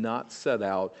and did not set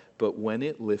out, but when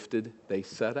it lifted, they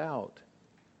set out.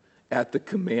 At the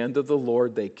command of the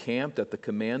Lord, they camped. At the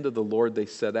command of the Lord, they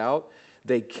set out.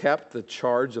 They kept the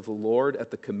charge of the Lord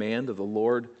at the command of the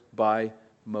Lord by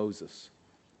Moses.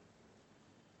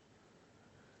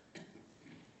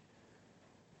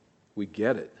 We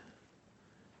get it.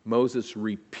 Moses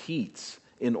repeats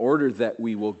in order that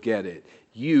we will get it.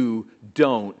 You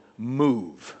don't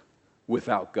move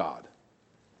without God.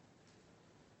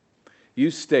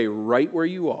 You stay right where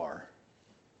you are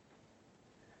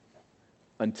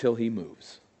until He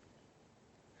moves.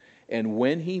 And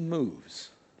when He moves,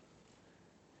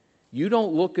 you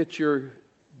don't look at your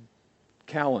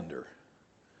calendar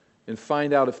and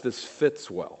find out if this fits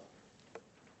well.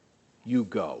 You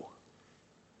go.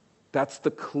 That's the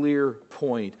clear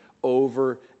point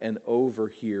over and over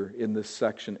here in this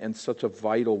section, and such a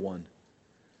vital one.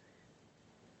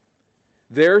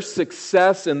 Their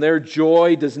success and their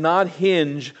joy does not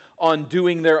hinge on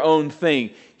doing their own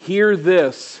thing. Hear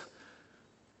this,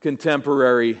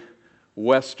 contemporary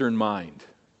Western mind.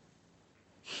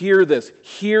 Hear this.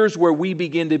 Here's where we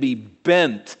begin to be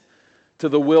bent to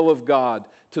the will of God,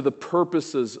 to the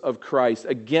purposes of Christ,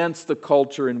 against the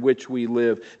culture in which we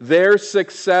live. Their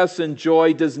success and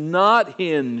joy does not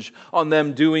hinge on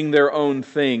them doing their own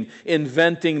thing,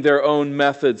 inventing their own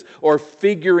methods, or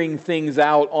figuring things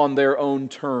out on their own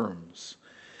terms.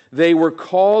 They were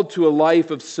called to a life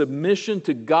of submission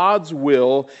to God's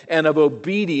will and of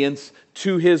obedience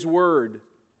to His word.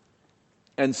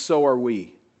 And so are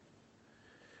we.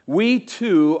 We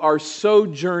too are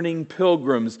sojourning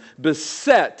pilgrims,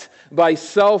 beset by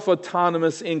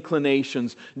self-autonomous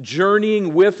inclinations,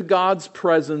 journeying with God's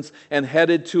presence and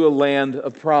headed to a land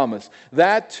of promise.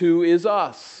 That too is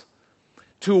us.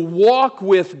 To walk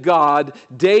with God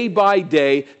day by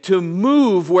day, to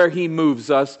move where He moves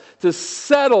us, to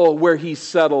settle where He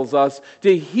settles us,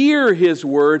 to hear His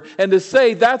word, and to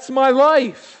say, that's my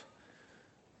life.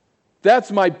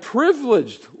 That's my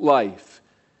privileged life.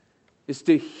 Is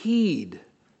to heed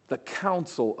the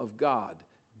counsel of God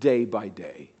day by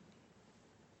day.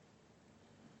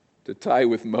 To tie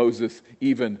with Moses,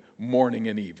 even morning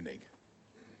and evening.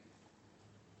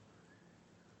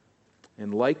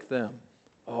 And like them,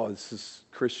 this is,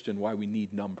 Christian, why we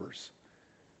need numbers.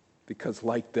 Because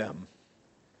like them,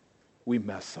 we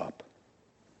mess up.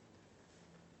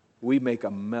 We make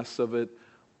a mess of it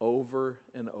over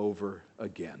and over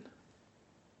again.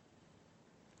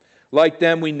 Like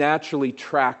them, we naturally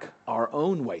track our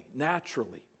own way,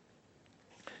 naturally.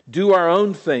 Do our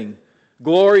own thing,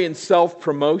 glory in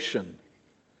self-promotion.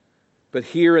 But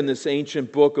here in this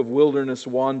ancient book of wilderness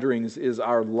wanderings is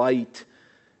our light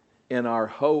and our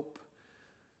hope.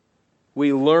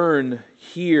 We learn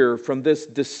here from this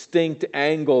distinct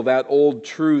angle, that old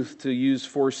truth, to use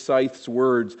Forsyth's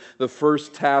words, the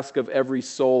first task of every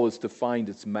soul is to find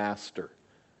its master.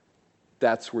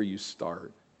 That's where you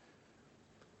start.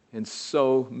 And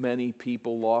so many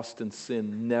people lost in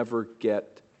sin never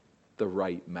get the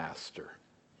right master.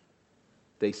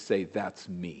 They say, that's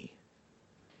me.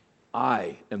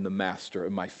 I am the master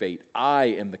of my fate. I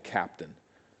am the captain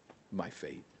of my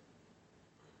fate.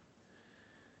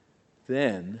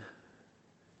 Then,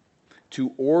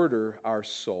 to order our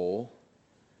soul,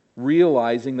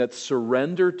 realizing that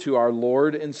surrender to our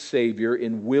Lord and Savior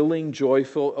in willing,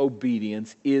 joyful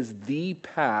obedience is the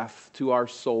path to our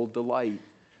soul delight.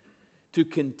 To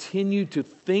continue to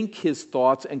think His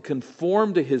thoughts and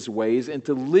conform to His ways and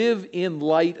to live in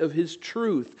light of His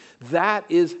truth.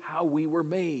 That is how we were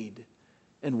made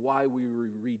and why we were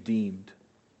redeemed.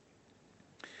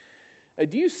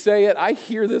 Do you say it? I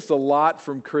hear this a lot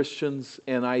from Christians,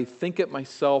 and I think it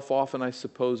myself often, I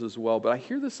suppose, as well, but I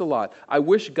hear this a lot. I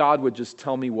wish God would just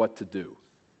tell me what to do.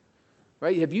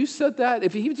 Right? Have you said that?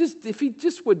 If he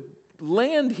just would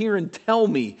land here and tell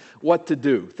me what to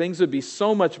do. Things would be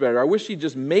so much better. I wish He'd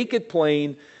just make it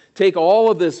plain, take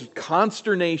all of this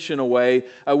consternation away.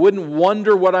 I wouldn't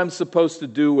wonder what I'm supposed to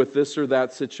do with this or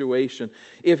that situation.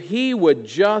 If He would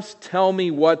just tell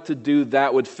me what to do,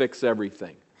 that would fix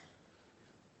everything.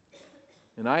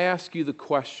 And I ask you the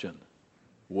question,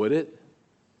 would it?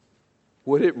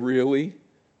 Would it really?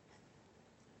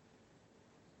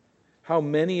 How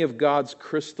many of God's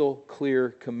crystal clear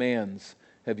commands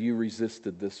have you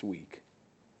resisted this week?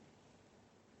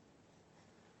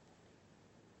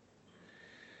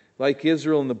 Like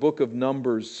Israel in the book of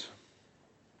Numbers,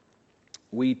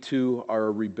 we too are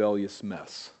a rebellious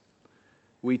mess.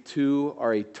 We too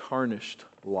are a tarnished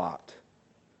lot.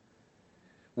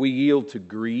 We yield to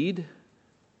greed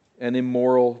and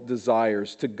immoral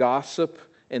desires, to gossip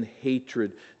and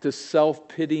hatred, to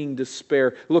self-pitying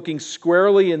despair, looking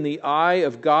squarely in the eye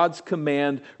of God's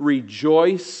command,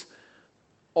 rejoice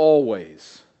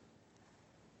always.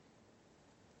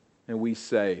 And we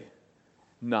say,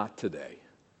 not today.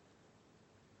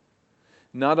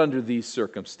 Not under these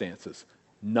circumstances.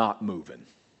 Not moving.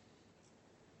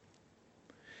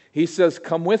 He says,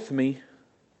 come with me.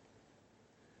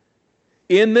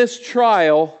 In this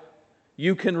trial,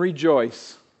 you can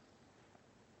rejoice.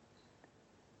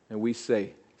 And we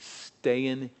say, stay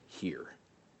in here.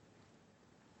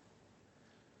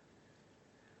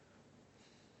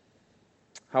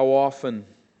 How often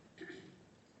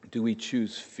do we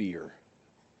choose fear?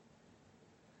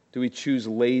 Do we choose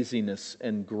laziness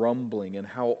and grumbling? And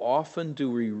how often do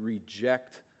we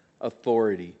reject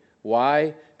authority?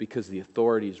 Why? Because the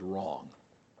authority is wrong,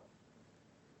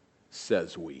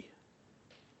 says we.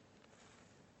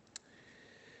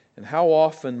 And how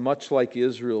often, much like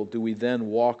Israel, do we then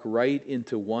walk right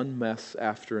into one mess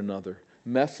after another?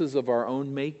 Messes of our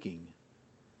own making.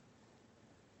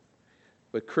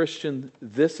 But Christian,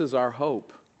 this is our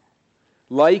hope.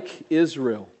 Like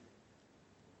Israel,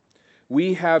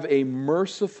 we have a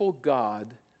merciful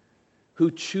God who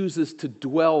chooses to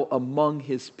dwell among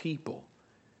His people.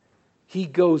 He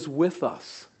goes with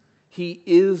us. He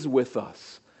is with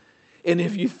us. And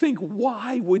if you think,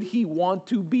 why would He want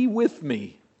to be with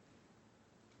me?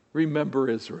 Remember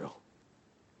Israel.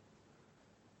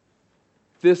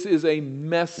 This is a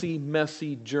messy,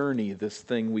 messy journey, this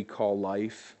thing we call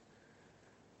life.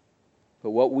 But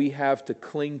what we have to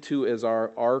cling to as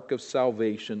our ark of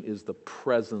salvation is the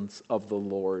presence of the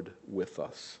Lord with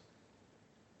us.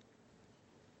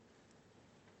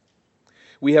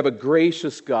 We have a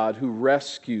gracious God who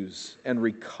rescues and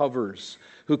recovers,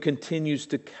 who continues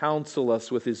to counsel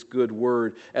us with His good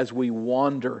word as we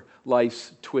wander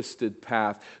life's twisted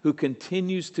path, who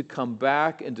continues to come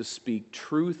back and to speak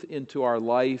truth into our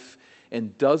life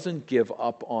and doesn't give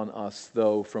up on us,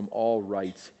 though, from all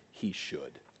rights He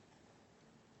should.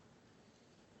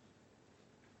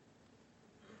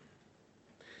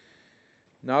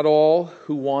 Not all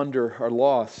who wander are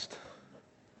lost.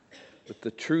 But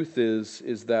the truth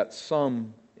is that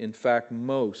some, in fact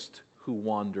most, who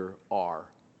wander are.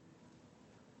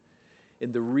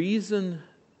 And the reason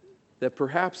that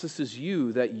perhaps this is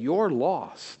you, that you're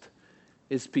lost,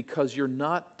 is because you're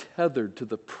not tethered to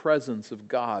the presence of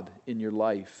God in your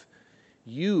life.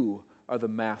 You are the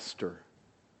master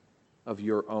of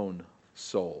your own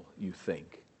soul, you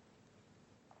think.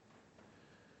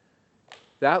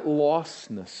 That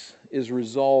lostness is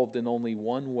resolved in only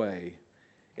one way,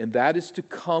 and that is to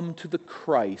come to the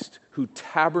Christ who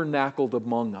tabernacled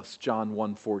among us, John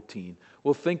 1:14.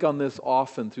 We'll think on this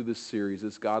often through this series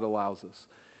as God allows us.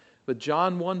 But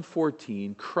John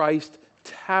 1:14, Christ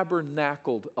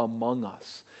tabernacled among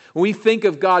us. When we think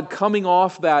of God coming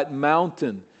off that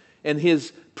mountain and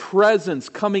His presence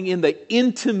coming in the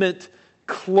intimate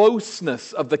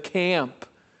closeness of the camp,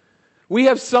 we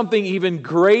have something even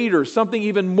greater, something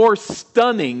even more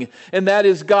stunning, and that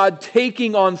is God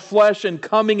taking on flesh and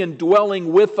coming and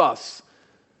dwelling with us.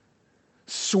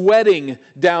 Sweating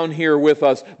down here with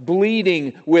us,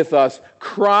 bleeding with us,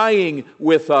 crying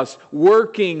with us,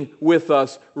 working with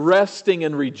us, resting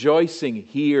and rejoicing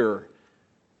here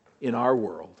in our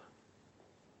world.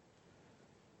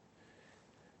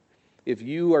 If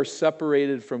you are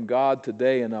separated from God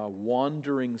today and a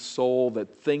wandering soul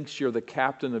that thinks you're the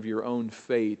captain of your own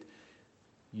fate,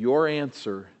 your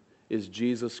answer is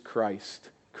Jesus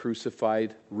Christ,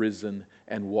 crucified, risen,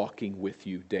 and walking with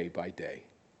you day by day.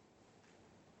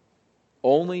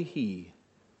 Only He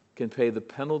can pay the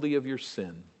penalty of your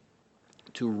sin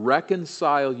to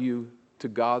reconcile you to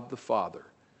God the Father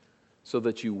so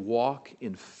that you walk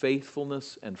in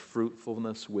faithfulness and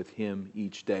fruitfulness with Him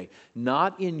each day.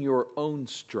 Not in your own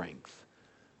strength,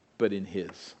 but in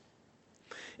His.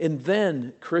 And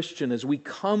then, Christian, as we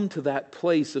come to that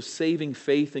place of saving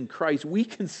faith in Christ, we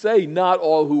can say, not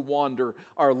all who wander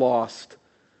are lost.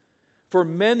 For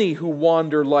many who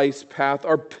wander life's path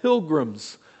are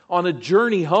pilgrims on a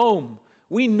journey home.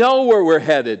 We know where we're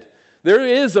headed. There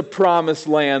is a promised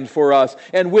land for us.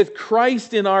 And with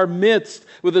Christ in our midst,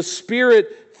 with the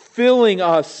Spirit filling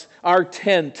us, our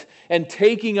tent, and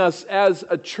taking us as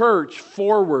a church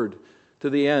forward to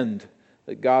the end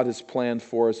that God has planned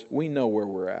for us, we know where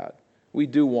we're at. We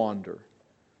do wander.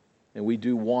 And we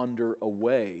do wander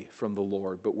away from the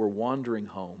Lord, but we're wandering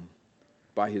home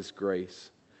by His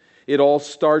grace. It all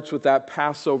starts with that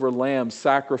Passover lamb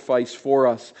sacrificed for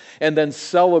us, and then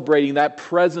celebrating that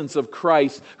presence of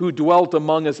Christ who dwelt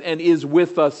among us and is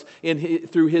with us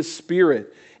through His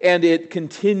Spirit. And it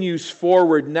continues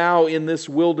forward now in this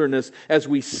wilderness as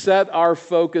we set our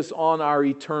focus on our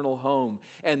eternal home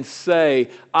and say,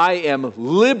 I am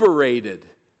liberated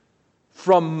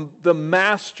from the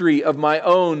mastery of my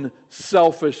own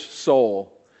selfish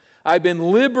soul. I've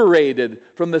been liberated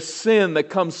from the sin that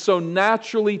comes so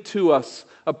naturally to us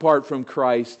apart from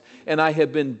Christ. And I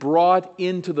have been brought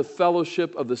into the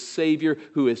fellowship of the Savior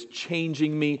who is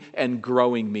changing me and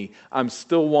growing me. I'm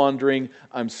still wandering.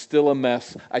 I'm still a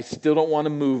mess. I still don't want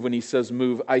to move when He says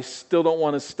move. I still don't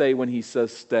want to stay when He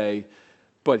says stay.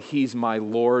 But He's my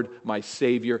Lord, my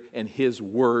Savior, and His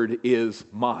Word is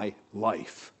my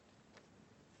life.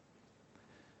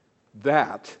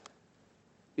 That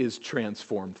is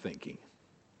transformed thinking.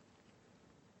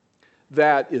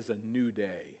 That is a new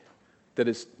day that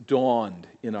has dawned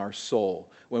in our soul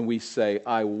when we say,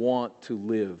 I want to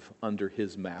live under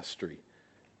His mastery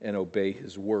and obey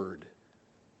His word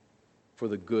for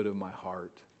the good of my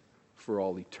heart for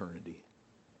all eternity.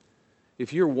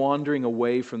 If you're wandering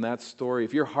away from that story,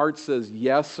 if your heart says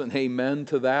yes and amen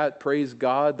to that, praise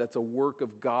God, that's a work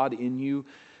of God in you.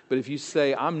 But if you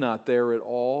say, I'm not there at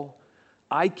all,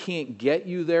 I can't get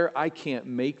you there, I can't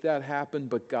make that happen,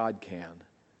 but God can.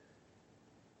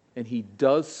 And He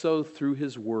does so through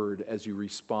His Word as you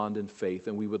respond in faith.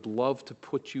 And we would love to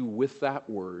put you with that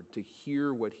Word, to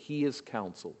hear what He has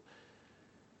counseled,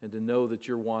 and to know that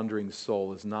your wandering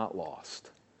soul is not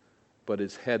lost, but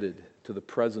is headed to the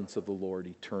presence of the Lord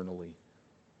eternally.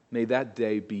 May that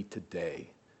day be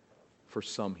today for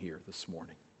some here this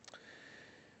morning.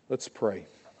 Let's pray.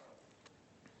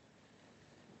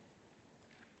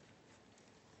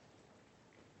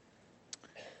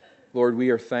 Lord, we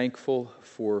are thankful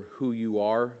for who You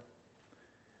are.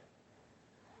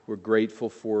 We're grateful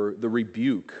for the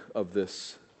rebuke of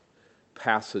this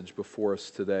passage before us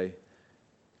today.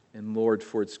 And Lord,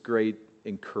 for its great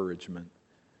encouragement.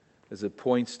 As it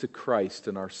points to Christ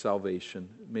and our salvation,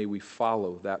 may we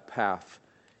follow that path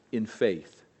in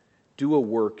faith. Do a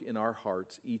work in our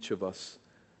hearts, each of us,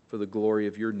 for the glory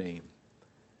of Your name,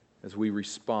 as we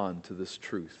respond to this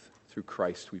truth. Through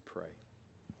Christ we pray.